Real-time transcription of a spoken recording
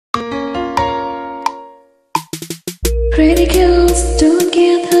Pretty girls don't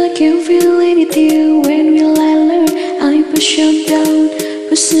get hurt, can feel it with you. When will I learn? I push you down,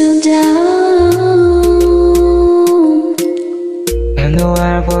 push you down. In the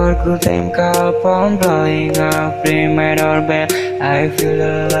world for good time call phone blowing up, ring my doorbell. I feel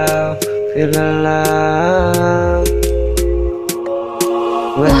the love, feel the love.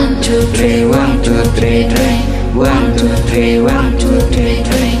 1, 2, 3, 1, 2, 3, 3. 1, 2, 3, 1, 2, 3,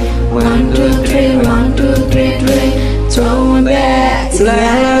 3. 1, 2, 3, 1, 2, 3, 3. Throw me back till I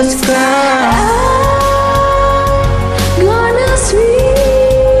lost sky. I'm gonna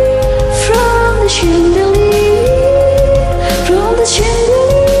swing from the chandelier, from the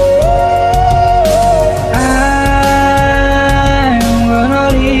chandelier. I'm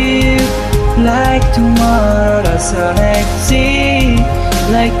gonna live like tomorrow doesn't exist,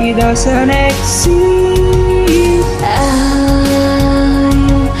 like it doesn't exist. I'm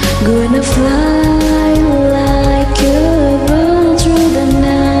gonna fly like a bird through the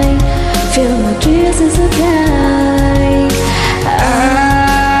night, feel my dreams in the sky.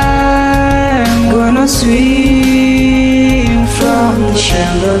 I'm gonna swim from the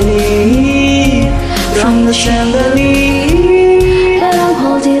chandelier, from the chandelier. And I'm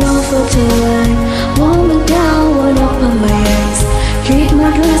holding on for too long, won't look down, won't open my eyes. Keep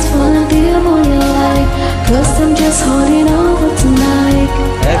my glass full of the morning light, 'cause I'm just holding on for tonight.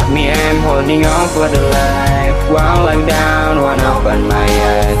 Like me, I'm holding on for the life. One leg down, one open my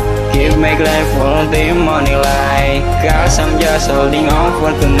eyes. Keep my glass full of the morning light, 'cause I'm just holding on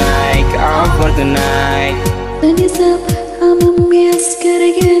for tonight, on for tonight. When it's up, I'm a mess, gotta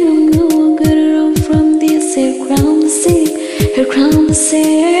get on, no one gotta run from this. Here crown the sea, here crown the sea.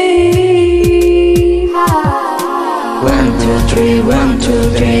 1, 2, 3, 1, 2,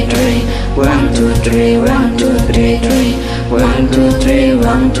 3, 3. 1, 2, 3, 1, 2, 3, 3. 1, 2, 3,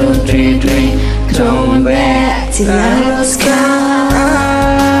 1, 2, 3, 3. Throw me back till I lost count.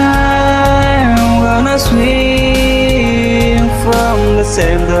 I'm gonna swim from the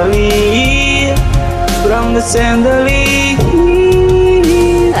chandelier, from the chandelier.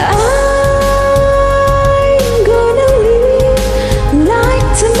 I'm gonna live like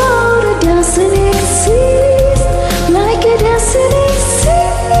tomorrow doesn't exist, like it doesn't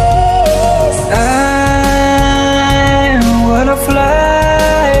exist. I'm gonna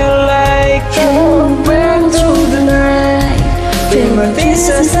fly like a bird through the night, feel my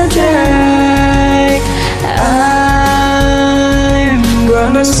pieces attack. I'm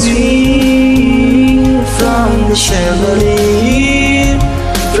gonna swim from the chandelier,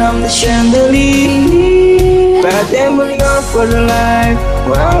 from the chandelier. But I'm holding on for the life.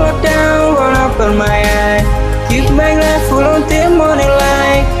 One look down, one open my eye. Keep my life full until morning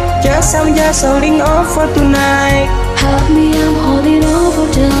light. I'm just holding on for tonight. Help me, I'm holding on for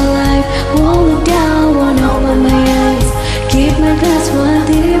the life. Won't look down, won't open my eyes. Keep my glass full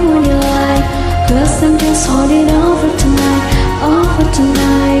until morning light, 'cause I'm just holding on for tonight, on for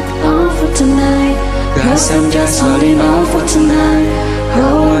tonight, on for tonight. 'Cause I'm just holding on for tonight. Oh,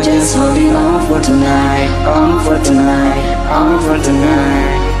 I'm just holding on for tonight, on for tonight, on for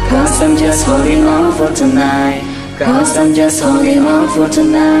tonight. 'Cause I'm just holding on for tonight. 'Cause I'm just holding on for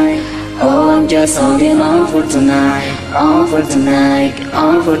tonight. Oh, I'm just holding on for tonight, on for tonight,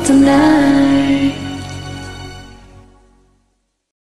 on for tonight.